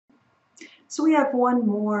So we have one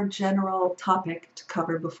more general topic to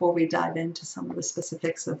cover before we dive into some of the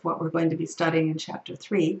specifics of what we're going to be studying in Chapter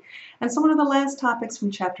 3. And so one of the last topics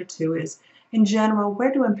from Chapter 2 is, in general,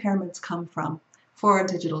 where do impairments come from for a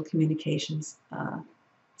digital communications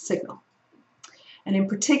signal? And in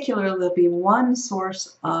particular, there'll be one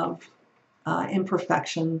source of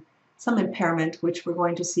imperfection, some impairment, which we're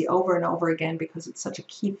going to see over and over again because it's such a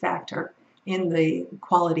key factor in the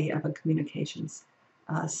quality of a communications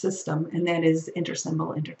system, and that is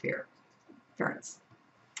intersymbol interference.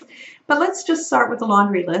 But let's just start with the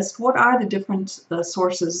laundry list. What are the different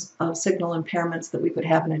sources of signal impairments that we could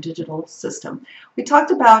have in a digital system? We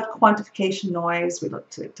talked about quantification noise. We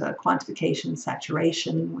looked at quantification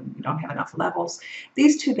saturation when you don't have enough levels.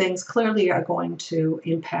 These two things clearly are going to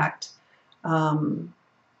impact the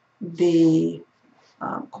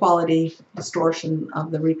quality distortion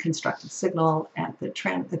of the reconstructed signal at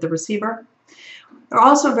the receiver. There are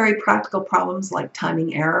also very practical problems like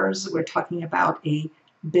timing errors. We're talking about a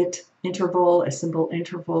bit interval, a symbol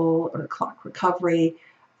interval, or clock recovery.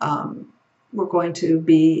 We're going to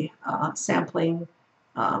be sampling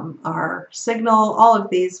our signal. All of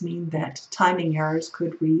these mean that timing errors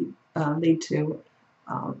could lead to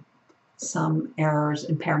some errors,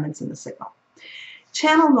 impairments in the signal.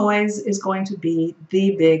 Channel noise is going to be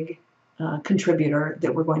the big contributor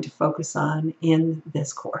that we're going to focus on in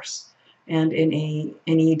this course. And in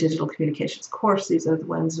any digital communications course, these are the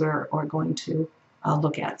ones we're going to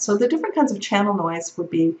look at. So the different kinds of channel noise would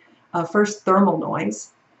be first thermal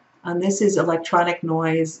noise. And this is electronic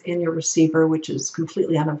noise in your receiver, which is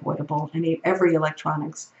completely unavoidable. Every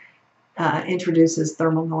electronics introduces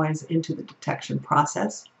thermal noise into the detection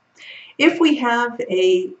process. If we have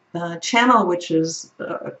a channel which is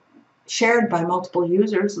shared by multiple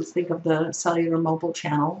users, let's think of the cellular mobile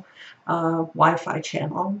channel, Wi-Fi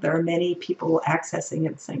channel, there are many people accessing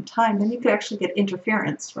at the same time, then you could actually get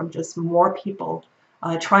interference from just more people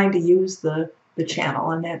trying to use the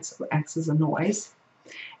channel, and that acts as a noise.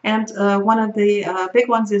 And one of the big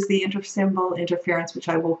ones is the intersymbol interference, which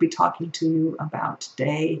I will be talking to you about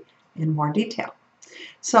today in more detail.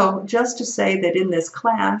 So just to say that in this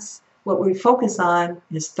class, what we focus on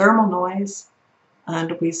is thermal noise,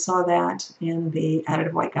 and we saw that in the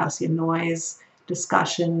additive white Gaussian noise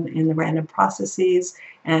discussion in the random processes,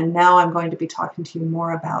 and now I'm going to be talking to you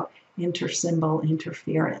more about intersymbol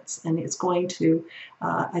interference, and it's going to,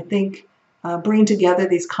 I think, bring together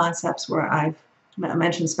these concepts where I've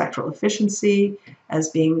mentioned spectral efficiency as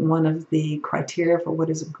being one of the criteria for what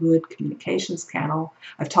is a good communications channel.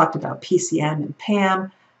 I've talked about PCM and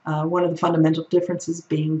PAM. One of the fundamental differences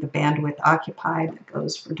being the bandwidth occupied that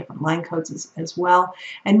goes for different line codes as well.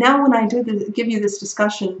 And now when I give you this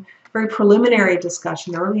discussion, very preliminary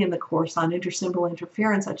discussion early in the course on intersymbol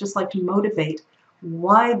interference, I'd just like to motivate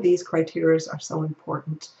why these criteria are so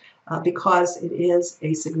important, because it is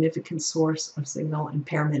a significant source of signal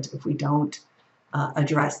impairment if we don't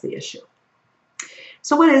address the issue.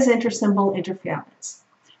 So what is intersymbol interference?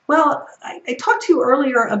 Well, I talked to you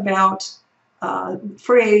earlier about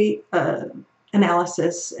Fourier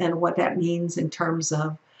analysis and what that means in terms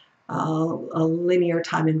of a linear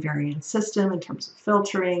time invariant system, in terms of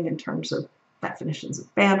filtering, in terms of definitions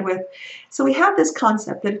of bandwidth. So we have this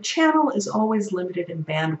concept that a channel is always limited in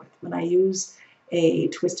bandwidth. When I use a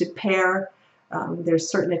twisted pair, there's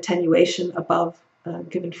certain attenuation above a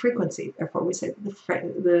given frequency. Therefore, we say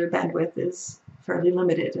the bandwidth is fairly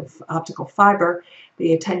limited. If optical fiber,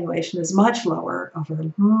 the attenuation is much lower over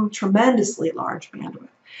a tremendously large bandwidth.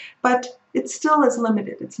 But it still is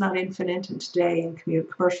limited. It's not infinite, and today in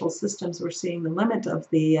commercial systems we're seeing the limit of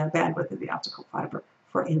the bandwidth of the optical fiber,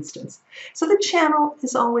 for instance. So the channel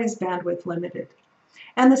is always bandwidth limited.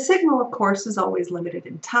 And the signal, of course, is always limited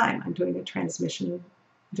in time. I'm doing a transmission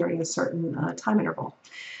during a certain time interval.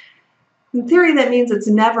 In theory, that means it's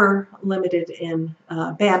never limited in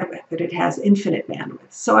bandwidth, that it has infinite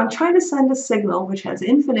bandwidth. So I'm trying to send a signal which has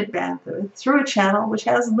infinite bandwidth through a channel which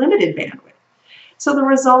has limited bandwidth. So the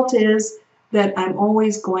result is that I'm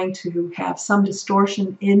always going to have some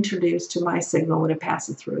distortion introduced to my signal when it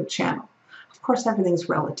passes through a channel. Of course, everything's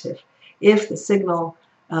relative. If the signal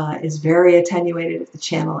is very attenuated, if the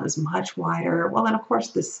channel is much wider, well then of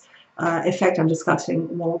course this effect I'm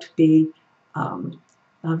discussing won't be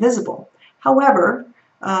visible. However,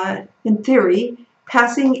 in theory,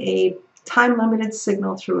 passing a time-limited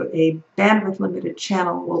signal through a bandwidth-limited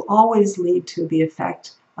channel will always lead to the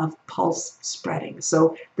effect of pulse spreading.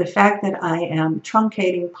 So the fact that I am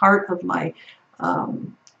truncating part of my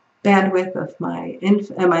bandwidth of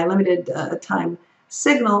my limited time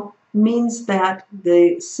signal means that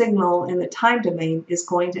the signal in the time domain is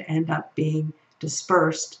going to end up being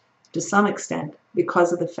dispersed to some extent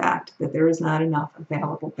because of the fact that there is not enough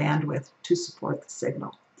available bandwidth to support the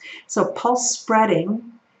signal. So pulse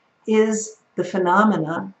spreading is the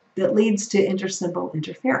phenomena that leads to intersymbol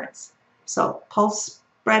interference. So pulse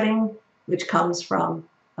spreading, which comes from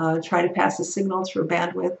trying to pass a signal through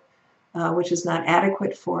bandwidth which is not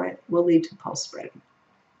adequate for it, will lead to pulse spreading.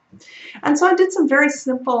 And so I did some very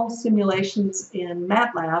simple simulations in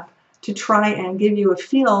MATLAB to try and give you a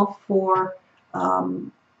feel for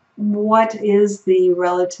what is the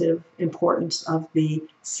relative importance of the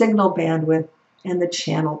signal bandwidth and the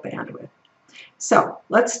channel bandwidth. So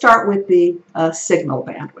let's start with the signal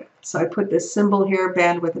bandwidth. So I put this symbol here,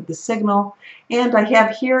 bandwidth of the signal, and I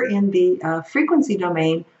have here in the frequency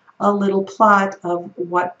domain a little plot of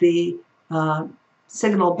what the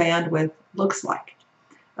signal bandwidth looks like.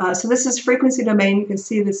 So this is frequency domain. You can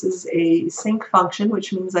see this is a sync function,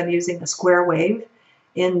 which means I'm using a square wave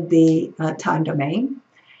in the time domain.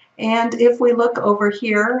 And if we look over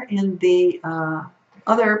here in the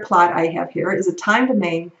other plot I have here is a time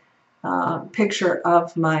domain picture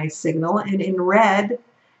of my signal, and in red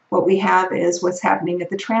what we have is what's happening at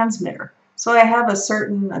the transmitter. So I have a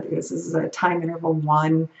certain, I think this is a time interval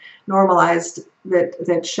 1 normalized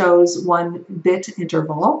that shows 1 bit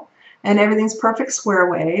interval, and everything's perfect square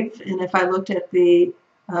wave. And if I looked at the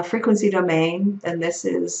frequency domain, then this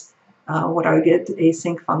is what I would get, a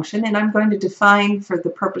sync function. And I'm going to define for the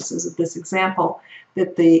purposes of this example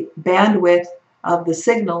that the bandwidth of the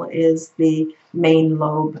signal is the main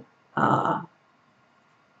lobe, first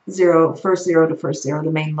zero to first zero,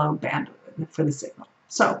 the main lobe bandwidth for the signal.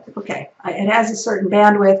 So, okay, it has a certain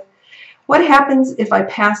bandwidth. What happens if I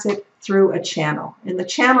pass it through a channel? And the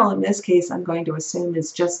channel in this case I'm going to assume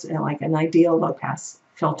is just like an ideal low-pass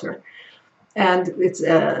filter. And it's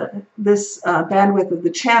this bandwidth of the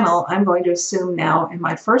channel I'm going to assume now in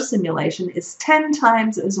my first simulation is 10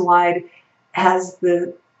 times as wide as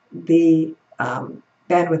the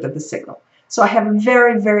bandwidth of the signal. So I have a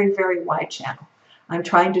very, very, very wide channel. I'm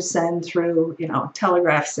trying to send through,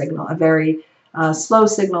 telegraph signal, a very slow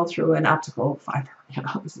signal through an optical fiber.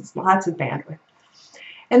 This is lots of bandwidth.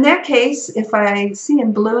 In that case, if I see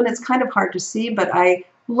in blue, and it's kind of hard to see, but I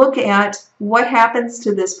look at what happens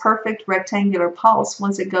to this perfect rectangular pulse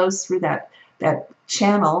once it goes through that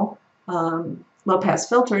channel low-pass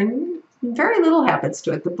filter, and very little happens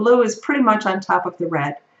to it. The blue is pretty much on top of the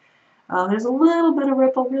red. There's a little bit of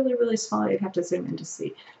ripple, really, really small. You'd have to zoom in to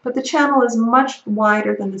see. But the channel is much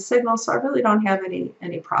wider than the signal, so I really don't have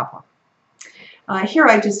any problem. Here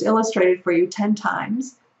I just illustrated for you 10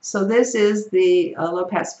 times. So this is the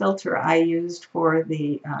low-pass filter I used for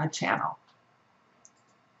the channel.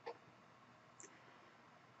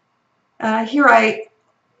 Here I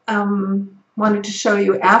wanted to show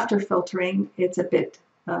you after filtering. It's a bit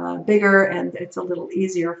bigger and it's a little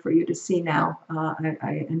easier for you to see now.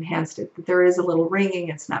 I enhanced it. But there is a little ringing.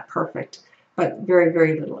 It's not perfect, but very,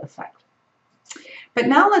 very little effect. But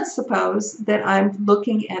now let's suppose that I'm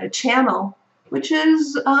looking at a channel which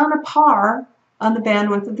is on a par on the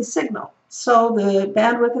bandwidth of the signal. So the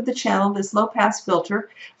bandwidth of the channel, this low-pass filter,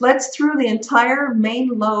 lets through the entire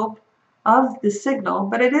main lobe of the signal,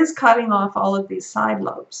 but it is cutting off all of these side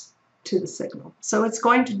lobes to the signal. So it's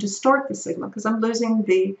going to distort the signal because I'm losing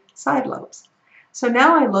the side lobes. So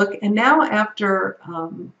now I look, and now after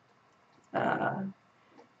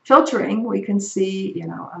filtering, we can see,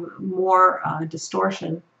 more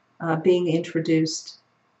distortion being introduced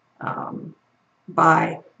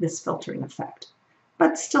by this filtering effect,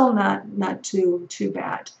 but still not too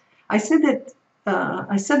bad. I said that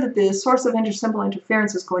the source of intersymbol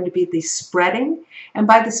interference is going to be the spreading, and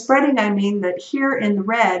by the spreading I mean that here in the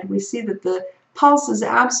red we see that the pulse is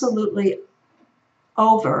absolutely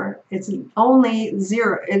over. It's only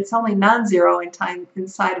zero. It's only non-zero in time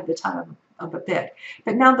inside of the time of a bit.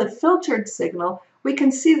 But now the filtered signal, we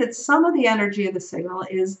can see that some of the energy of the signal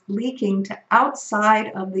is leaking to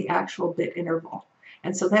outside of the actual bit interval.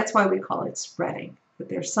 And so that's why we call it spreading. That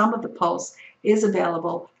there's some of the pulse is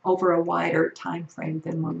available over a wider time frame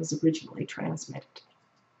than one was originally transmitted.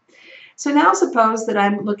 So now suppose that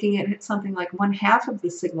I'm looking at something like 1/2 of the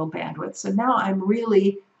signal bandwidth. So now I'm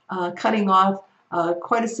really cutting off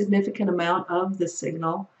quite a significant amount of the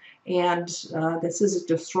signal, and this is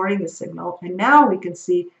distorting the signal. And now we can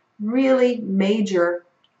see really major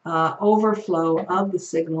overflow of the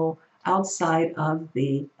signal outside of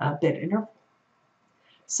the bit interval.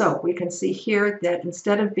 So we can see here that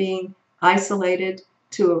instead of being isolated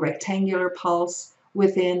to a rectangular pulse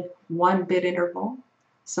within 1 bit interval,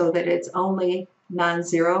 so that it's only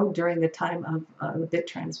non-zero during the time of the bit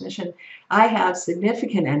transmission, I have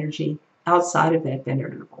significant energy outside of that bit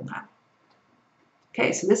interval now.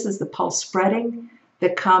 Okay, so this is the pulse spreading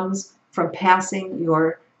that comes from passing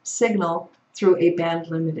your signal through a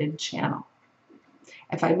band-limited channel.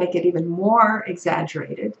 If I make it even more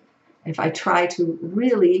exaggerated, if I try to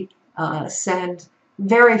really send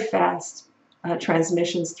very fast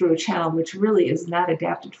transmissions through a channel which really is not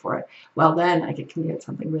adapted for it, well then I can get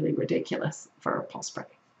something really ridiculous for pulse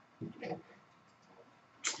spreading.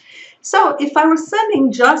 So if I was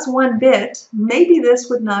sending just one bit, maybe this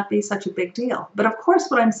would not be such a big deal. But of course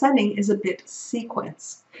what I'm sending is a bit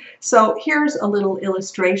sequence. So here's a little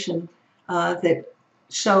illustration that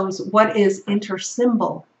shows what is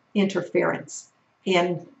intersymbol interference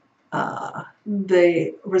in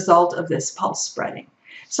the result of this pulse spreading.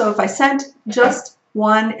 So if I sent just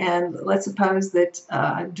one, and let's suppose that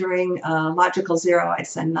during logical 0 I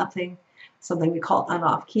send nothing, something we call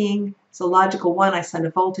on-off keying. So logical 1 I send a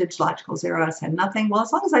voltage, logical 0 I send nothing. Well,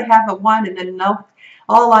 as long as I have a 1 and then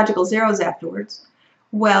all logical 0s afterwards,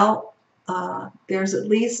 well, there's at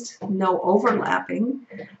least no overlapping.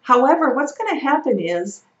 However, what's going to happen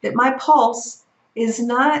is that my pulse is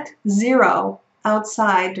not 0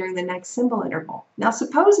 outside during the next symbol interval. Now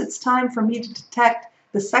suppose it's time for me to detect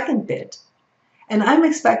the second bit, and I'm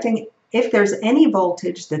expecting if there's any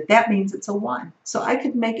voltage that means it's a 1. So I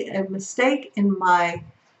could make a mistake in my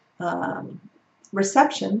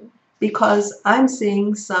reception because I'm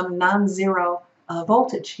seeing some non-zero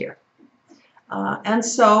voltage here. And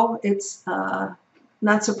so it's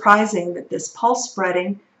not surprising that this pulse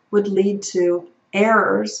spreading would lead to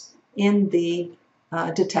errors in the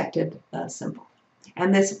detected symbol.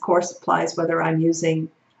 And this, of course, applies whether I'm using,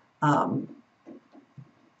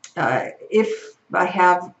 if I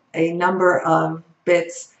have a number of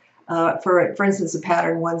bits, for instance, a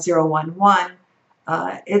pattern 1011,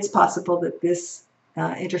 it's possible that this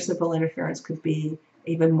intersymbol interference could be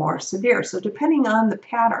even more severe. So depending on the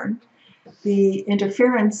pattern, the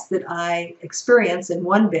interference that I experience in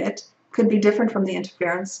one bit could be different from the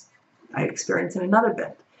interference I experience in another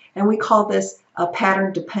bit. And we call this a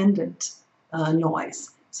pattern-dependent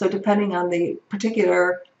noise. So depending on the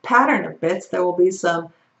particular pattern of bits, there will be some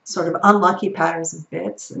sort of unlucky patterns of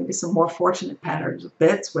bits, and maybe some more fortunate patterns of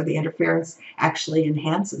bits where the interference actually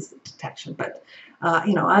enhances the detection. But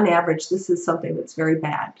you know, on average, this is something that's very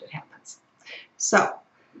bad that happens. So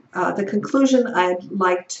the conclusion I'd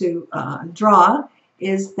like to draw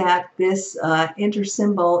is that this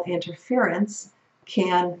intersymbol interference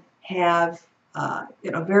can have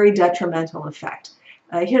you know, very detrimental effect.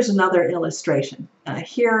 Here's another illustration.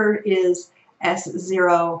 Here is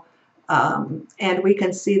S0, and we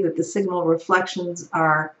can see that the signal reflections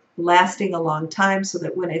are lasting a long time, so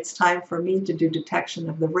that when it's time for me to do detection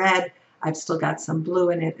of the red, I've still got some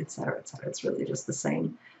blue in it, etc., etc. It's really just the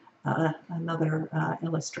same, another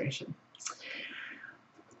illustration.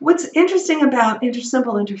 What's interesting about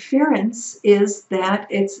intersymbol interference is that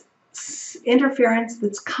it's interference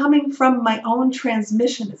that's coming from my own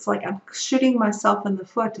transmission. It's like I'm shooting myself in the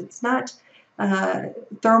foot. It's not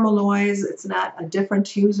thermal noise. It's not a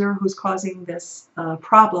different user who's causing this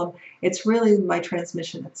problem. It's really my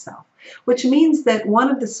transmission itself, which means that one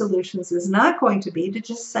of the solutions is not going to be to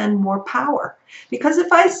just send more power. Because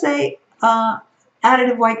if I say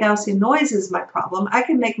additive white Gaussian noise is my problem, I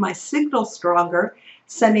can make my signal stronger,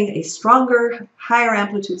 sending a stronger, higher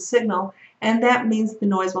amplitude signal, and that means the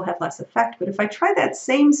noise will have less effect. But if I try that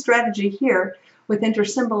same strategy here with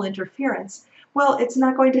intersymbol interference, well, it's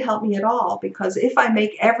not going to help me at all, because if I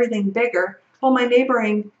make everything bigger, well, my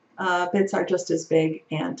neighboring bits are just as big,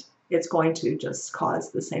 and it's going to just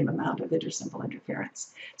cause the same amount of intersymbol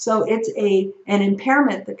interference. So it's an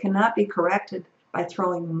impairment that cannot be corrected by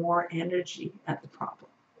throwing more energy at the problem.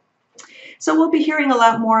 So we'll be hearing a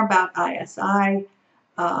lot more about ISI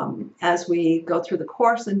as we go through the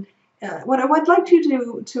course. And what I would like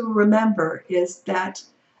you to remember is that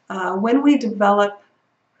when we develop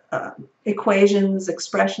equations,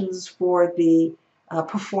 expressions for the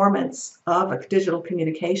performance of a digital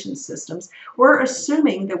communication systems, we're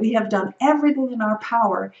assuming that we have done everything in our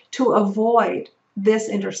power to avoid this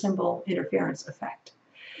intersymbol interference effect.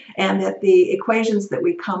 And that the equations that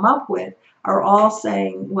we come up with are all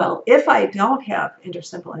saying, well, if I don't have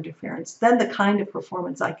intersymbol interference, then the kind of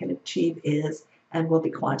performance I can achieve is, and we'll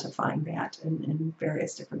be quantifying that in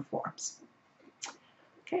various different forms.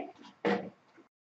 Okay.